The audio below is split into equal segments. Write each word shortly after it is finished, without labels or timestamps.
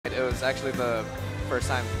It's actually the first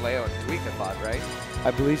time Leo and Tweak have fought, right? I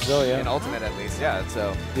believe so, yeah. In Ultimate, at least, yeah.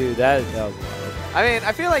 So, dude, that was I mean,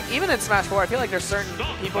 I feel like even in Smash 4, I feel like there's certain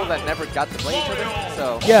people that never got to play each other.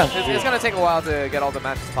 So, yeah, it's going to take a while to get all the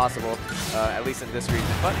matches possible, at least in this region.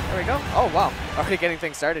 But there we go. Oh, wow. Already getting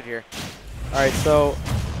things started here. All right, so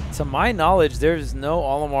to my knowledge, there's no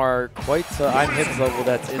Olimar quite to Imhip's level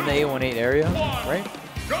that's in the 818 area, right?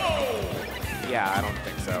 Yeah, I don't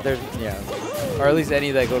think so. There's, yeah, or at least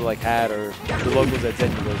any that go to like Hat or the locals that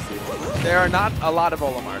Zenyou goes to. There are not a lot of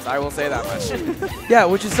Olimars, I will say that much. Yeah,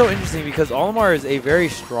 which is so interesting because Olimar is a very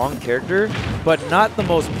strong character, but not the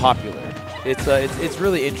most popular. It's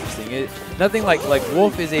really interesting. Nothing like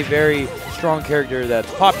Wolf is a very strong character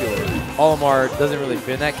that's popular. Olimar doesn't really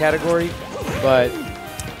fit in that category, but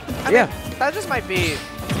yeah, mean, that just might be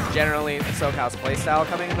generally SoCal's playstyle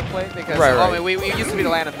coming into play because right. We used to be the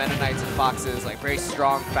land of Meta Knights and Foxes, like very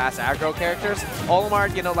strong, fast aggro characters.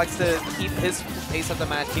 Olimar, you know, likes to keep his pace of the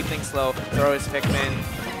match, keep things slow, throw his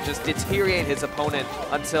Pikmin, just deteriorate his opponent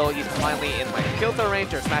until he's finally in like kill throw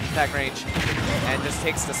range or smash attack range, and just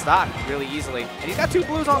takes the stock really easily. And he's got 2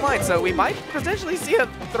 blues online, so we might potentially see a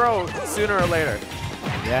throw sooner or later.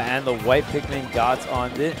 Yeah, and the white Pikmin got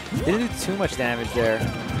on. Didn't do too much damage there.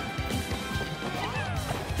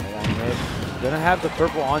 Gonna have the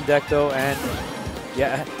purple on deck though, and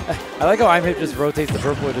yeah, I like how Imhip just rotates the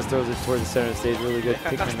purple and just throws it towards the center of the stage. Really good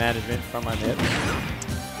Pikmin management from Imhip.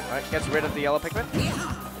 All right, gets rid of the yellow Pikmin.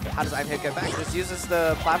 How does Imhip get back? Just uses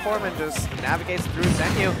the platform and just navigates through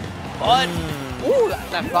Zenyou. But, ooh,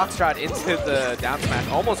 that foxtrot into the down smash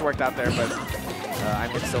almost worked out there, but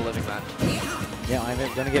Imhip's still living that. Yeah,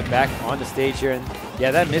 Imhip gonna get back on the stage here, and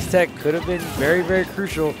yeah, that mistech could have been very, very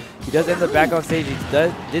crucial. He does end up back on stage. He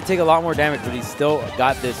did take a lot more damage, but he still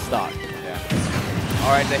got this stock. Yeah.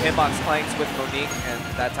 All right, the hitbox planks with Monique, and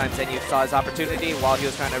that time Zenyou saw his opportunity while he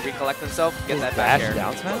was trying to recollect himself, get that back air.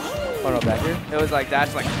 Down smash? Oh no, back air? It was like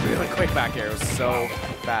dash, like really quick back air. It was so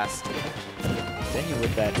fast. Zenyou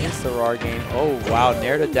with that insta-raw game. Oh wow,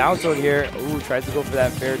 nair to down tilt here. Ooh, tries to go for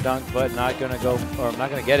that fair dunk, but not gonna go, or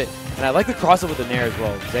not gonna get it. And I like the crossover with the nair as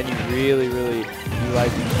well. Zenyou really, really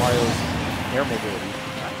utilizing Mario's air mobility.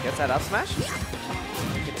 Gets that up smash.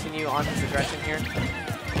 Continue on his aggression here.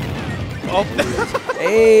 Oh!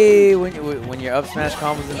 Hey, when your up smash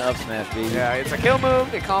combos into up smash, baby. Yeah, it's a kill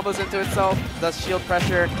move. It combos into itself. Does shield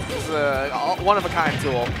pressure. It's a one-of-a-kind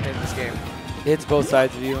tool in this game. Hits both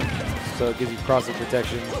sides of you, so it gives you crossover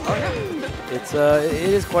protection. Oh yeah. It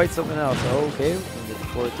is quite something else. Oh, okay, we'll get the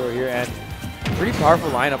forward throw here, and pretty powerful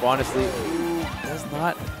lineup, honestly. Ooh, does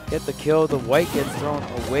not get the kill. The white gets thrown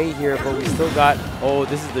away here, but we still got, oh,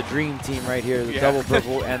 this is the dream team right here, the double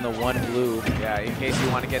purple and the 1 blue. Yeah, in case you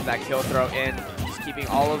want to get that kill throw in, just keeping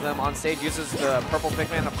all of them on stage. Uses the purple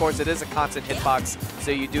Pikmin. Of course, it is a constant hitbox,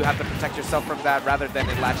 so you do have to protect yourself from that rather than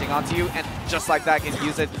it latching onto you. And just like that, can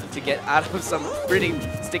use it to get out of some pretty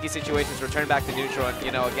sticky situations, return back to neutral, and,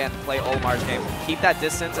 you know, again, play Olimar's game. Keep that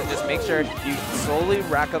distance and just make sure you slowly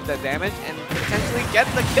rack up that damage and potentially get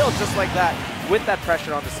the kill just like that with that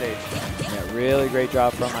pressure on the stage. Yeah, really great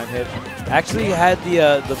job from Imhip. Actually had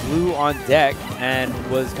the blue on deck and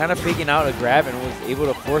was kind of faking out a grab and was able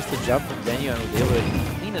to force the jump from Zenyou and was able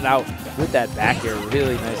to clean it out with that back air.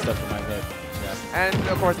 Really nice stuff from Imhip. And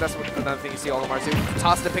of course, that's another thing you see Olimar do.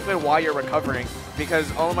 Toss the Pikmin while you're recovering, because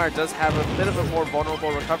Olimar does have a bit of a more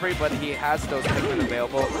vulnerable recovery, but he has those Pikmin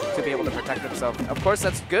available to be able to protect himself. Of course,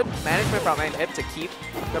 that's good management from Imhip to keep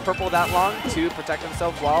the purple that long to protect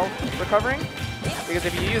himself while recovering. Because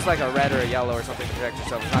if you use like a red or a yellow or something to protect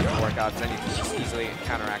yourself, it's not going to work out, then you can just easily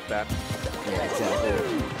counteract that. Yeah,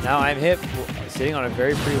 exactly. Now Imhip sitting on a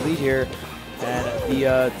very free lead here. And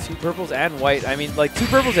the 2 purples and white, I mean, like 2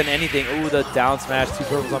 purples and anything. Ooh, the down smash, 2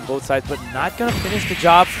 purples on both sides, but not going to finish the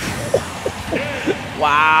job.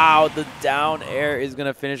 Wow, the down air is going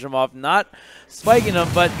to finish him off. Not spiking him,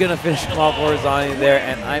 but going to finish him off horizontally there.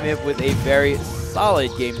 And Imhip with a very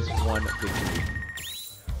solid Game 1 victory.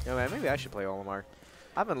 Yo, man, maybe I should play Olimar.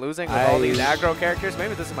 I've been losing with all these aggro characters.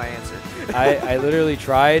 Maybe this is my answer. I literally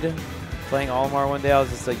tried playing Olimar one day. I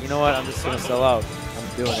was just like, you know what? I'm just going to sell out.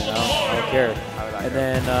 I'm doing it. I don't care. And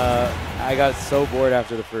then I got so bored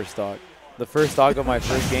after the first stock. The first stock of my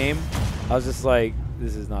first game, I was just like,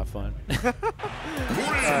 this is not fun.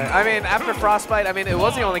 I mean, after Frostbite, I mean, it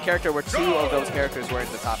was the only character where 2 of those characters were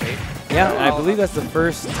in the top 8. Yeah, I believe that's the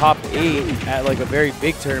first top 8 at like a very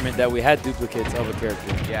big tournament that we had duplicates of a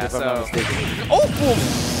character. Yeah, if I'm not mistaken. Oh, boom!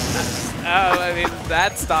 I mean,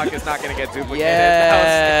 that stock is not going to get duplicated.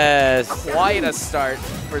 Yes. That was quite a start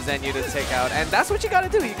for Zenyou to take out. And that's what you got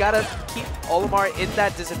to do. You got to keep Olimar in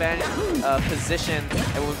that disadvantaged position.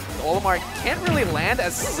 And Olimar can't really land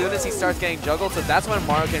as soon as he starts getting juggled. So that's when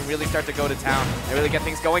Mario can really start to go to town and really get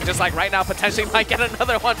things going. Just like right now, potentially might get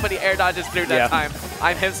another one, but he air dodges through that time.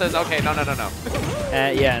 Imhip says, okay, no.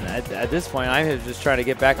 Yeah, and at this point, Imhip just trying to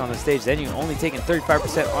get back on the stage. Zenyou only taking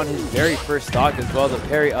 35% on his very first stock as well. The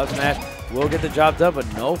parry up smash will get the job done, but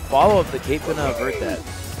no follow-up. The cape gonna avert that.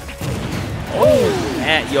 Oh,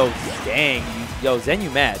 man, yo, dang. Yo,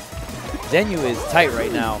 Zenyou mad. Zenyou is tight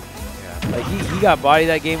right now. Yeah. Like, he got bodied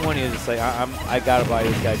that game one. He was just like, I gotta body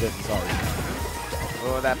this guy just sorry.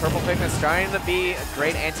 Oh, that purple pigment's trying to be a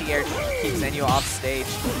great anti-air to keep Zenyou off stage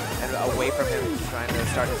and away from him, trying to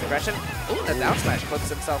start his aggression. Ooh, the down smash clips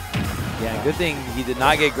himself. Yeah, good thing he did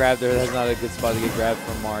not get grabbed there. That's not a good spot to get grabbed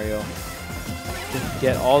from Mario.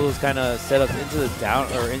 Get all those kind of setups into the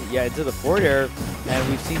down, or into the forward air, and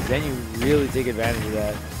we've seen Zenyou really take advantage of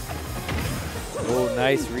that. Oh,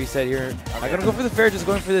 nice reset here. Not gonna go for the fair, just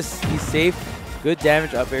going for this. He's safe. Good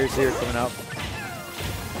damage up airs here coming out.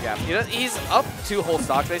 Yeah, he's up 2 whole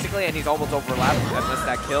stocks basically, and he's almost overlapped unless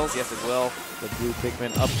that kills. Yes, it will. The blue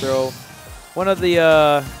Pikmin up throw. One of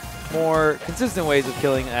the more consistent ways of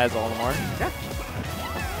killing as Olimar. Yeah.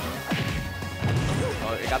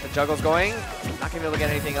 Oh, he got the juggles going. Not going to be able to get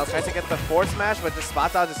anything else. Tries to get the forward smash, but just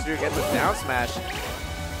spot dodges through, gets the down smash.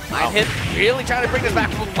 Imhip really trying to bring this back.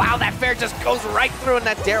 Wow, that fair just goes right through, and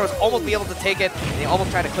that dare was almost be able to take it. And he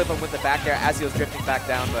almost tried to clip him with the back air as he was drifting back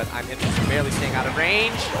down, but Imhip just barely staying out of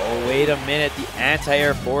range. Oh, wait a minute. The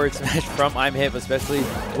anti-air forward smash from Imhip, especially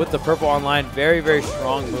with the purple online. Very, very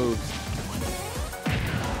strong moves.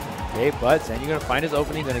 Okay, but Zenyou going to find his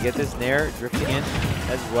opening, going to get this nair drifting in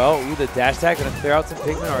as well. Ooh, the dash attack going to clear out some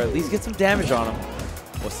Pikmin, or at least get some damage on him.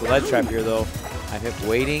 What's the ledge trap here, though? Imhip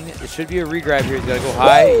waiting. It should be a regrab here. He's got to go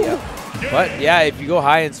high. Yep. But, yeah, if you go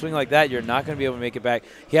high and swing like that, you're not going to be able to make it back.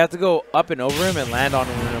 You have to go up and over him and land on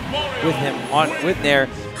him with nair.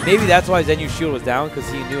 Maybe that's why Zenyou's shield was down, because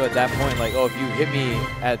he knew at that point, like, oh, if you hit me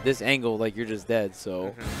at this angle, like, you're just dead.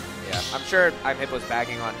 So, yeah, I'm sure Imhip was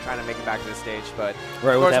bagging on trying to make it back to the stage, but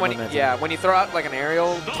right, of course, when you throw out like an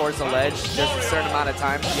aerial towards the ledge, there's a certain amount of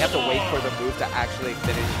time you have to wait for the move to actually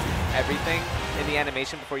finish everything in the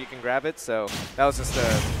animation before you can grab it. So that was just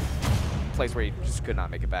a place where you just could not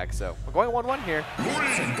make it back. So we're going 1-1 here.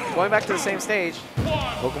 Going back to the same stage.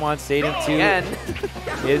 Pokemon Stadium 2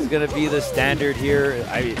 is going to be the standard here.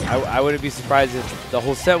 I wouldn't be surprised if the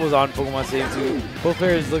whole set was on Pokemon Stadium 2. Both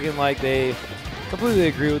players looking like they completely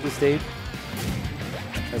agree with the stage.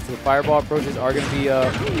 As the fireball approaches are going to be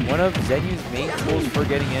one of Zenyou's main tools for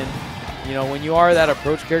getting in. You know, when you are that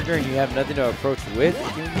approach character and you have nothing to approach with,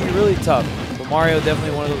 it can be really tough. But Mario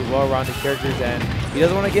definitely one of those well-rounded characters, and he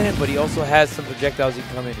doesn't want to get in, but he also has some projectiles he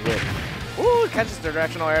can come in with. Ooh, catches the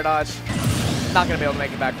directional air dodge. Not going to be able to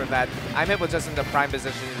make it back from that. Imhip was just in the prime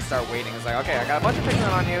position to start waiting. It's like, okay, I got a bunch of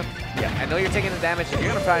Pikmin on you. Yeah, I know you're taking the damage, and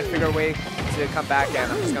you're going to try and figure a way to come back,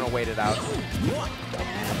 and I'm just going to wait it out.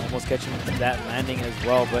 Almost catching that landing as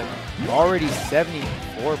well, but already 74%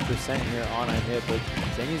 here on Imhip. But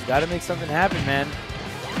Zenyou's got to make something happen, man.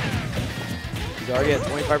 He's already at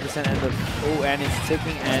 25% and it's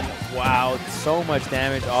ticking, and wow, so much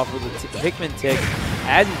damage off of the Pikmin tick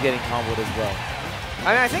as he's getting comboed as well.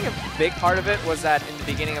 I mean, I think a big part of it was that in the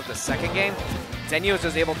beginning of the second game, Zenyou was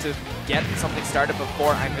just able to get something started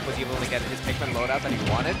before Imhip was able to get his Pikmin loadout that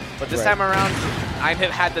he wanted. But this time around, Imhip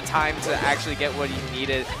had the time to actually get what he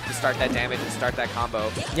needed to start that damage and start that combo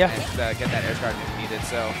and get that air guard if needed.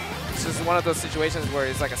 So it's just one of those situations where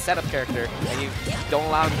it's like a setup character, and you don't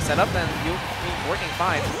allow him to set up, then you'll be working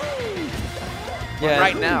fine. Yeah,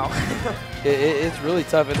 right now. It's really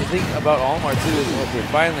tough. And the thing about Olimar, too, is, okay,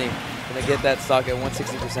 finally, going to get that stock at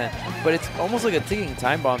 160%. But it's almost like a ticking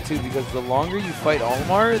time bomb, too, because the longer you fight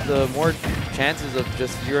Olimar, the more chances of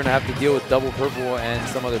just you're going to have to deal with double purple and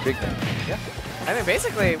some other big thing. Yeah. I mean,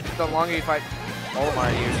 basically, the longer you fight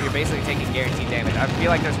Olimar, you're basically taking guaranteed damage. I feel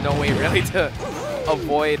like there's no way really to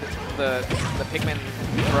avoid the Pikmin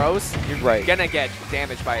throws. You're going to get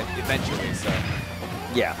damaged by it eventually, so.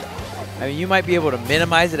 Yeah. I mean, you might be able to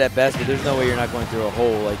minimize it at best, but there's no way you're not going through a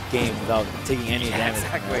whole game without taking any damage.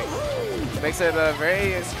 Exactly. Makes it a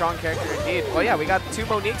very strong character indeed. Well, yeah, we got 2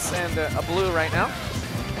 Moniques and a blue right now.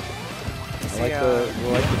 I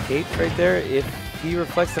like the cape right there. If he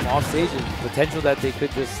reflects them off stage, there's potential that they could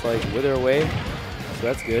just like wither away. So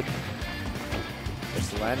that's good.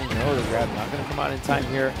 Just landing. No, the grab not going to come out in time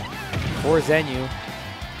here for Zenyou. All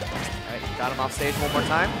right, got him off stage one more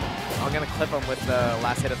time. I'm going to clip him with the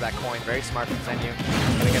last hit of that coin. Very smart from Zenyou.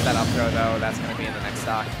 Going to get that up throw, though. That's going to be in the next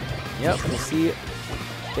stock. Yep, we'll see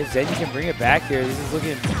if Zenyou can bring it back here.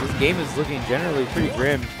 This game is looking generally pretty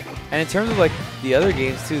grim. And in terms of like the other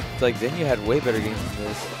games too, like Zenyou had way better games than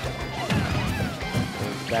this.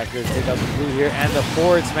 Back here to take out the blue here, and the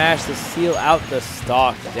forward smash to seal out the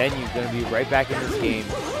stock. Zenyou going to be right back in this game.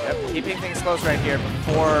 Yep, keeping things close right here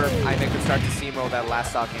before Imhip can start to steamroll that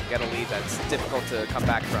last stock and get a lead that's difficult to come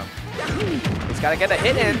back from. He's got to get a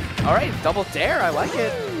hit in. All right, double dare. I like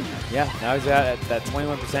it. Yeah, now he's at that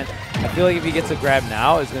 21%. I feel like if he gets a grab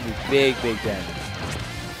now, it's going to be big, big damage.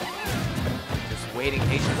 Waiting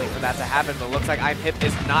patiently for that to happen, but looks like Imhip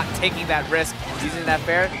is not taking that risk, using that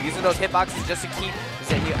fair, using those hitboxes just to keep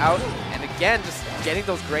Zenyou out, and again, just getting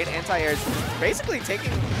those great anti-airs, basically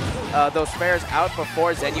taking those fairs out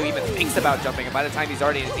before Zenyou even thinks about jumping, and by the time he's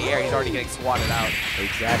already in the air, he's already getting swatted out.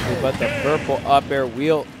 Exactly, but the purple up air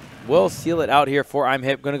will seal it out here for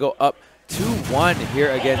Imhip. Going to go up 2-1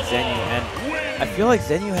 here against Zenyou, and I feel like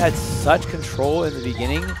Zenyou had such control in the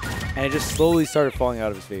beginning, and it just slowly started falling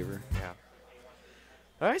out of his favor.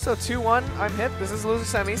 All right, so 2-1, Imhip. This is loser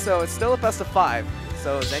semi, so it's still a best of 5.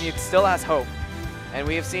 So Zenyou still has hope. And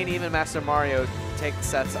we have seen even Master Mario take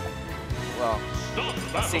sets, well,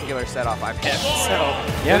 a singular set off Imhip. So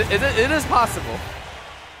yeah, it is possible.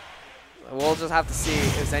 We'll just have to see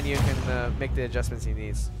if Zenyou can make the adjustments he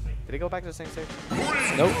needs. Did he go back to the same stage?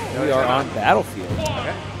 Nope, we are on Battlefield.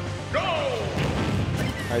 Okay.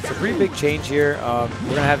 All right, so pretty big change here. We're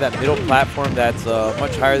going to have that middle platform that's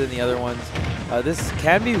much higher than the other ones. This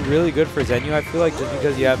can be really good for Zenyou, I feel like, just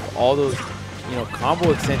because you have all those,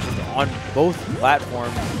 combo extensions on both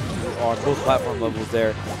platforms, on both platform levels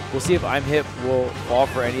there. We'll see if Imhip will fall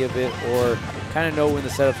for any of it or kind of know when the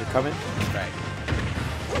setups are coming. Right.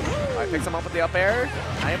 All right, picks him up with the up air.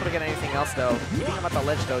 Not able to get anything else, though. Keeping him at the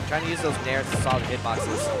ledge, though. Trying to use those nairs to solve the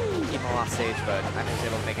hitboxes. Keep him off stage, but Imhip's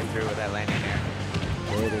able to make it through with that landing there.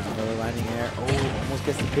 Okay, there's another landing there. Oh, almost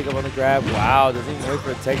gets the pick up on the grab. Wow, doesn't even wait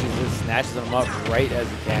for a tech. He just snatches him up right as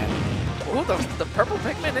he can. Oh, the purple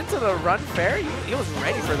Pikmin into the run fair. He was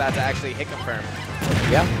ready for that to actually hit confirm.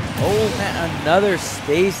 Yeah. Oh, man, another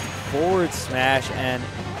spaced forward smash, and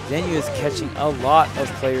Zenyou is catching a lot of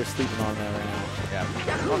players sleeping on that right now.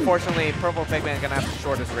 Yeah. Unfortunately, purple Pikmin is going to have the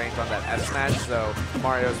shortest range on that F smash, so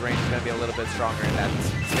Mario's range is going to be a little bit stronger in that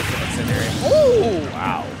specific scenario. Oh,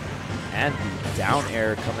 wow. And the down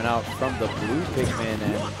air coming out from the blue Pikmin.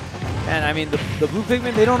 And I mean, the blue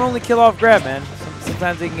Pikmin, they don't only kill off grab, man.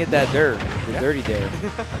 Sometimes they can get that dirty dare.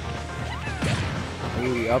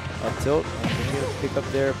 Ooh, up tilt. Get a pick up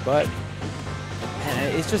there, but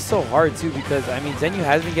man, it's just so hard too because I mean, Zenyou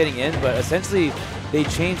has been getting in, but essentially they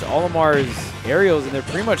changed Olimar's aerials and they're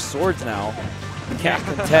pretty much swords now. You can't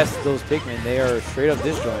contest those Pikmin. They are straight up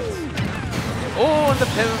disjoints. Oh, and the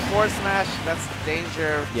pivot forward smash. That's the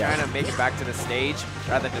danger. Trying to make it back to the stage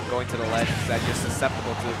rather than going to the ledge because that you're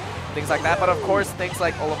susceptible to things like that. But of course, things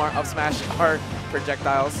like Olimar up smash are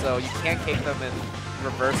projectiles, so you can't cake them and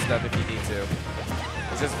reverse them if you need to.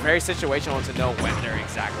 It's just very situational to know when they're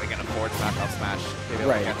exactly going to forward smash up smash. Maybe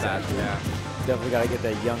right, get exactly. that. Yeah. Definitely got to get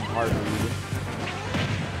that young heart read.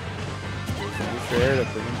 Fair to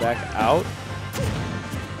bring him back out.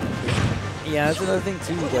 Yeah, that's another thing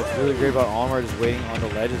too that's really great about Olimar, just waiting on the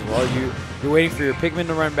ledge as well. You're waiting for your Pikmin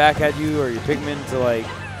to run back at you or your Pikmin to, like,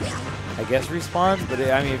 I guess respawn. But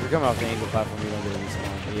I mean, if you're coming off the angle platform, you don't get a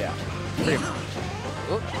respawn. But yeah, pretty much.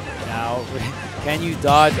 Oop. Now, can you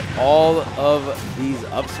dodge all of these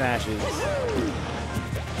up smashes?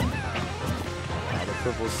 The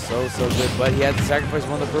purple's so good, but he had to sacrifice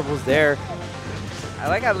one of the purples there. I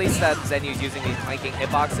like at least that Zenyou's using these flanking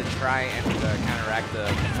hitbox to try and counteract the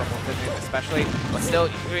purple Pikmin especially. But still,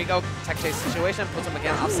 here we go, tech chase situation, puts him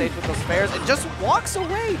again off stage with those spares and just walks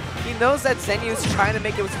away. He knows that Zenyou's trying to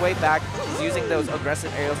make his way back. He's using those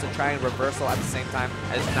aggressive aerials to try and reversal at the same time.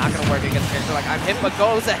 And it's not going to work against a character like Imhip, but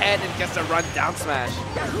goes ahead and gets a run down smash.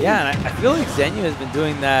 Yeah, and I feel like Zenyou has been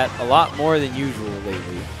doing that a lot more than usual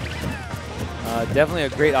lately. Definitely a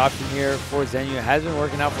great option here for Zenyou. Has been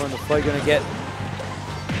working out for him. The play going to get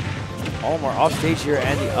Olimar off stage here,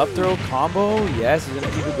 and the up throw combo. Yes, he's going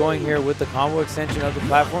to keep it going here with the combo extension of the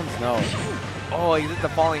platforms. No. Oh, he did the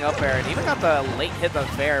falling up air, and even got the late hit on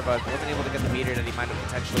fair, but wasn't able to get the meter that he might have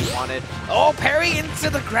potentially wanted. Oh, parry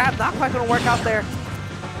into the grab. Not quite going to work out there.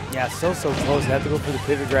 Yeah, so close. Had to go for the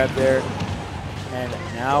pivot grab there. And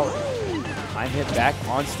now Imhip back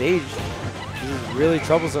on stage. This is really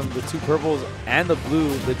troublesome. The two purples and the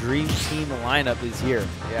blue, the dream team lineup is here.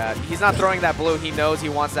 Yeah, he's not throwing that blue. He knows he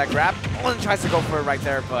wants that grab. Olin tries to go for it right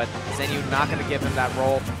there, but Zenyou not going to give him that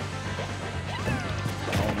roll.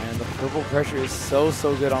 Oh man, the Purple pressure is so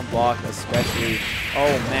good on block, especially.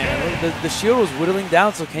 Oh man, look, the shield was whittling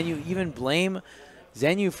down, so can you even blame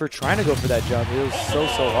Zenyou for trying to go for that jump? It was so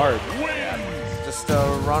hard. Just a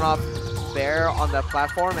run off there on that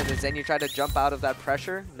platform, and then Zenyou tried to jump out of that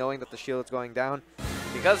pressure, knowing that the shield is going down.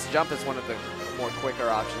 Because jump is one of the more quicker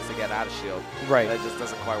options to get out of shield. Right. That just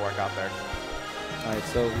doesn't quite work out there. All right,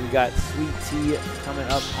 so we got Sweet Tea coming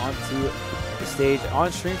up onto the stage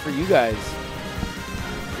on stream for you guys.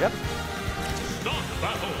 Yep.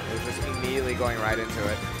 They're just immediately going right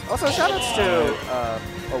into it. Also, shoutouts to,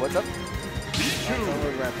 oh, what's up?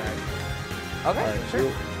 Okay, Right,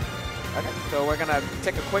 sure. Okay, so we're gonna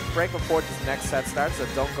take a quick break before this next set starts, so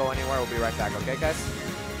don't go anywhere. We'll be right back, okay, guys?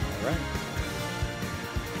 All right.